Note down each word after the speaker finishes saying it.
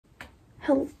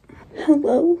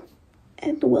Hello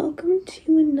and welcome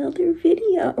to another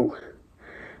video.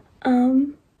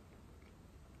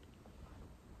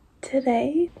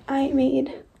 Today I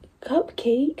made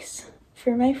cupcakes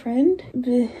for my friend.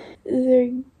 They're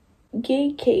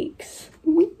gay cakes.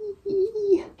 Whee!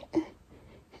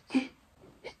 I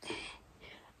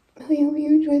hope you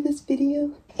enjoy this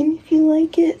video, and if you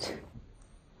like it,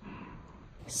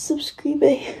 subscribe.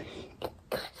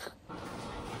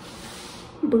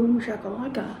 Boom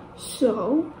shakalaka.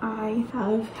 So I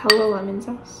have Hello Lemon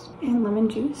zest and lemon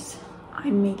juice.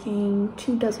 I'm making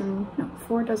 4 dozen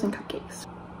cupcakes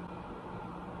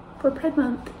for Pride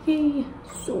Month. Yay!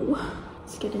 So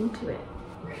let's get into it.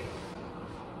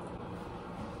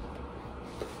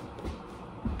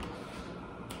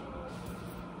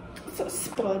 So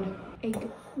spud.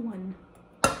 Egg 1.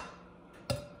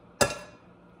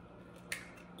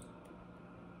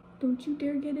 Don't you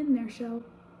dare get in there, Shell.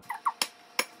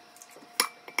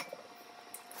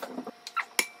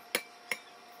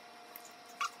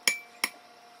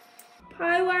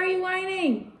 Pie, why are you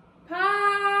whining?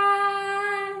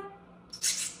 Pie!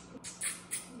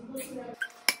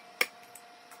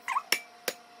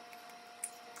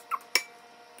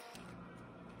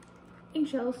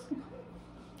 Eggshells.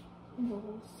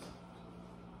 Rolls.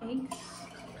 Eggs.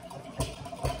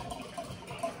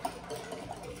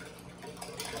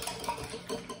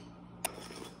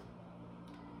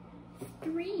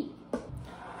 Three.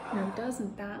 Now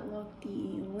doesn't that look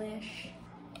delish?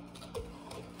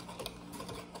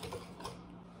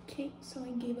 Okay, so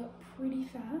I gave up pretty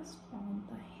fast on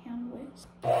the hand whisk.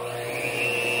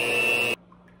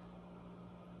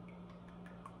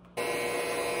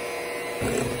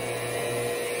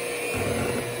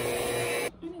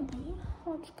 Anyway,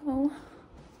 let's go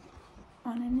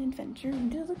on an adventure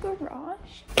into the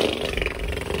garage.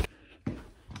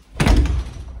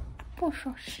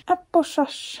 Applesauce.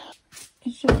 Applesauce.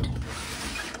 Is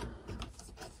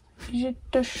it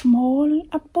the small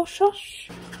applesauce?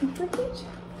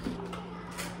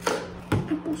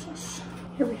 Applesauce.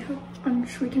 Here we have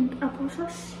unsweetened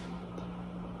applesauce.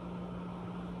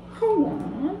 Hold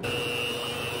on.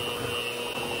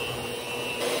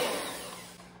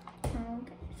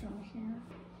 Okay, so here.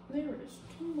 There is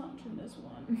too much in this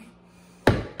one.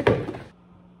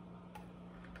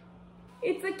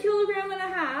 It's 1.5 kilograms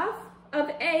of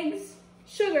eggs,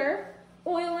 sugar,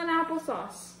 oil, and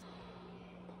applesauce.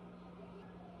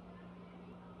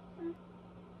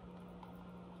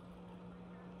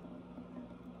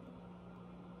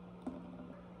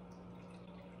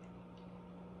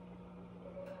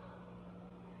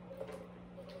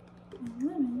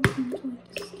 Lemon into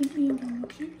like skimpy lemon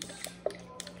juice.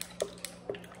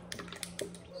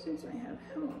 Since I have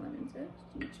Hello Lemon zest,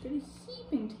 each get a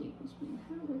heaping tablespoon.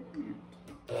 How about that?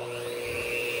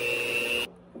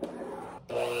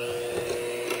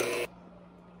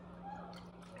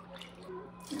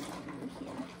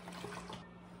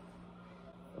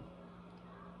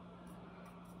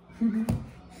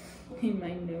 In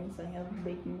my notes, I have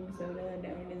baking soda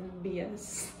known as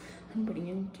BS. I'm putting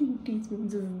in 2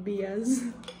 teaspoons of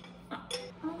BS. I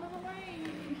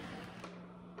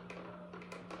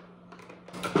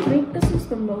think this is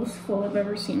the most full I've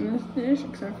ever seen this dish,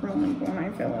 except for like when I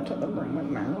fill it to the brim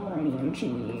with macaroni and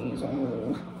cheese.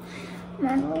 Oh,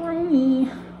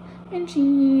 macaroni and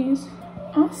cheese.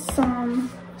 Awesome.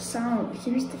 So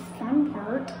here's the fun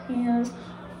part: is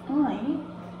I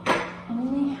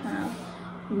only have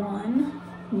 1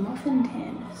 muffin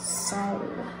tin, so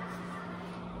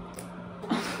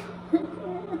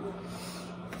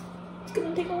it's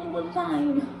gonna take a little bit of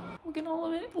time. Look at all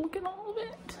of it, look at all of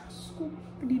it.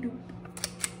 Scoop-a-dee-doop.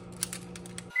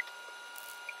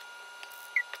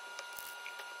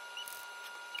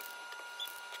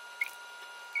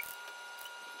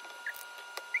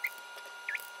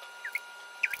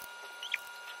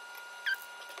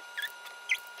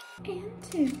 And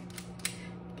 2.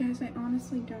 Guys, I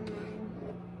honestly don't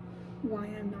know why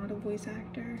I'm not a voice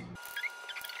actor.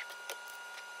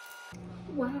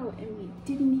 Wow, and we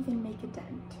didn't even make a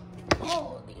dent.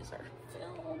 All of these are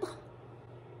filled.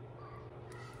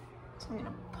 So I'm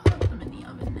gonna put them in the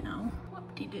oven now.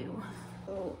 Whoop-de-doo.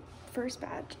 So first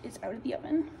batch is out of the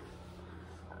oven.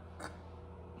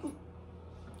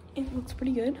 It looks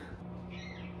pretty good.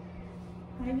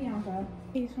 Hi, Bianca.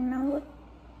 Okay, so now that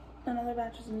another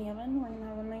batch is in the oven, we're gonna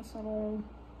have a nice little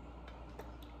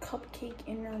cupcake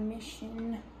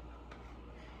intermission.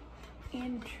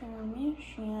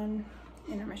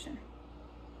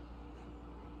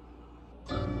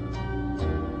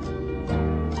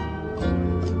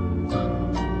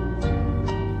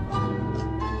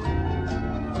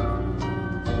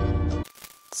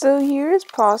 So here is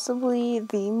possibly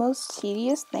the most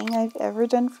tedious thing I've ever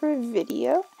done for a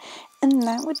video, and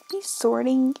that would be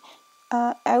sorting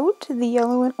out the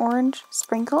yellow and orange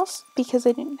sprinkles because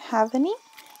I didn't have any,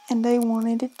 and I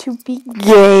wanted it to be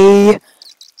gay.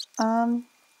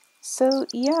 So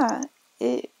yeah,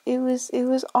 it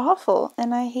was awful,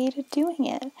 and I hated doing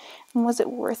it. And was it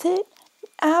worth it?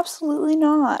 Absolutely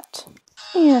not.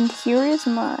 And here is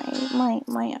my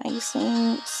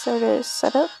icing sort of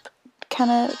setup, kind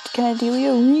of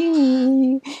dealio.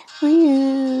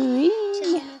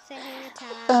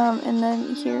 And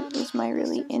then here is my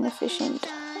really inefficient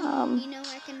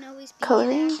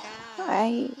coloring.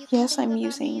 Yes, I'm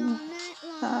using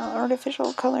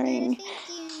artificial coloring,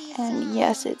 and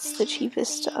yes, it's the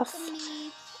cheapest stuff.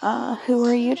 Who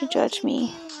are you to judge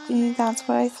me? That's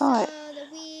what I thought.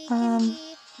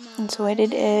 And so I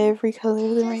did every color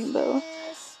of the rainbow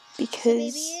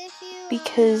because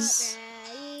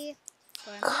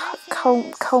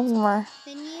color.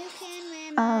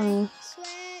 And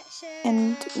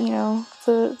you know,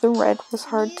 the red was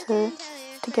hard to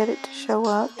get it to show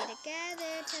up.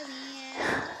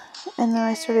 And then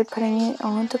I started putting it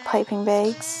all into piping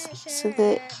bags so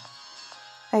that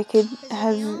I could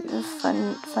have a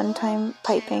fun time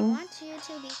piping.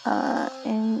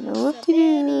 And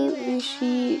whoop-de-doo,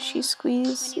 she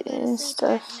squeezed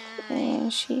stuff,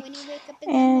 and she goes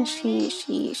and she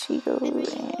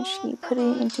put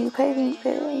it into piping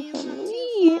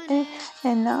bag,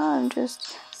 and now I'm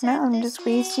just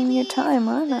wasting your time,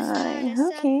 aren't I?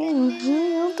 Okay, what are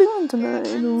y'all doing tonight?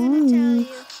 Ooh.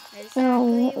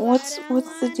 What's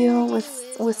the deal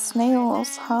with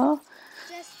snails, huh?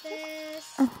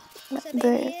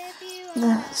 The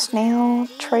snail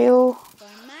trail,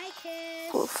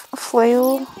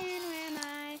 flail,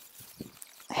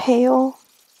 hail.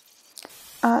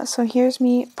 So here's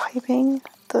me piping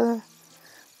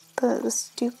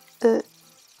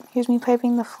here's me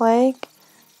piping the flag.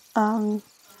 Now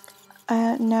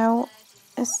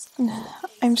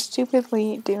I'm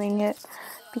stupidly doing it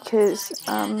because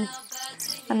I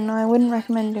don't know, I wouldn't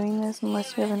recommend doing this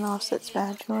unless you have an offset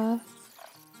spatula,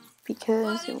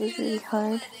 because it was really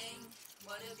hard.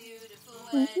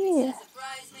 Yeah.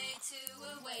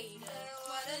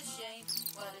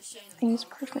 I use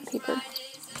parchment paper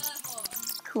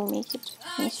to make it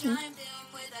nice and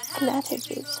flat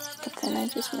edges, but then I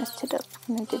just messed it up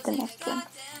when I did the next one.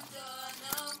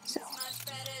 So.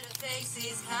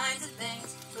 These kinds of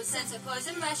things with sense of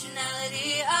poison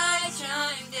rationality, I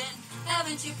chimed in.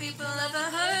 Haven't you people ever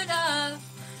heard of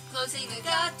closing the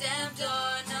goddamn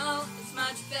door? No, it's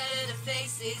much better to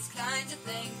face these kinds of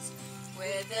things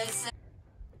with a.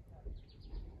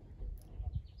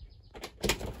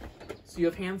 So you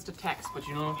have hands to text, but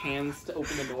you don't have hands to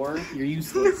open the door? You're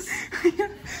useless.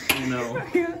 No.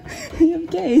 I'm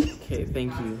gay. Okay,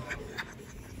 thank you.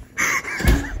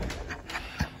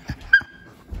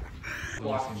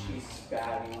 Cheese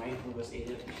bad anyway. Who just ate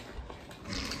it?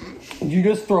 Did you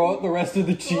just throw out the rest of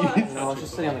the cheese? No, it's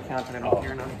just sitting on the counter and I don't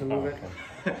care enough to move it.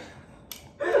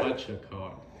 Touch a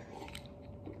car.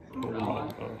 I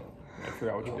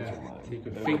forgot which ones are mine.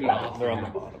 They're on the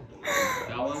bottom.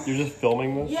 You're just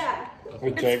filming this? Yeah.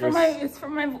 With Jaggers? It's for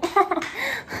my vlog.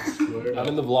 I'm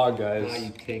in the vlog, guys. Now you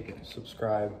take it.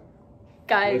 Subscribe.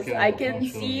 Guys, I can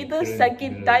see the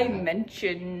second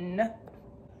dimension.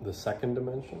 The second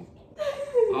dimension?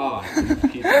 Oh,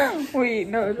 Wait,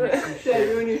 no. Should I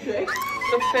ruin your trick?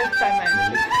 The fifth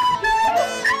dimension.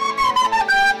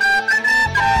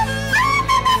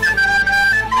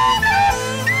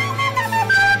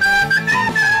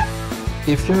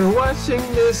 If you're watching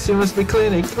this, you must be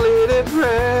clinically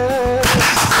depressed.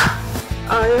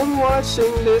 I am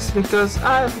watching this because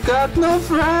I've got no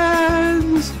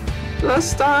friends.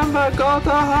 Last time I got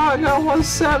a hug, I was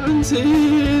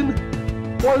 17.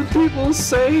 What people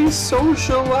say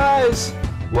socialize,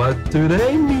 what do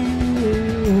they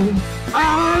mean?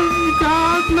 I've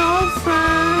got no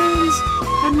friends,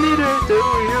 and neither do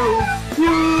you.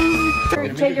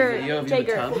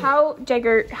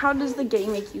 Jagger, how does the gay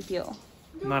make you feel?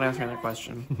 I'm not answering that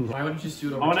question. Why wouldn't you just do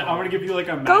it over I'm gonna give you like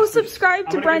a Go subscribe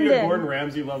to Brendan. I'm gonna give you a Gordon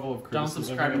Ramsay level of Don't criticism.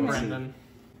 subscribe to Brendan.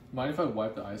 mind if I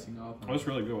wipe the icing off? I was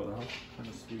really good with that. Kind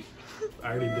of sweet. I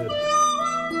already did.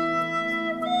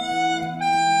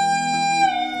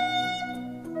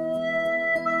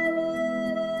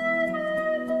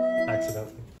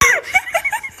 Accidentally.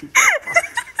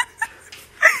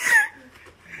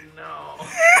 No. Oh,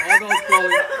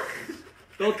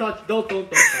 don't touch me.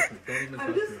 Don't even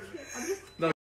touch me.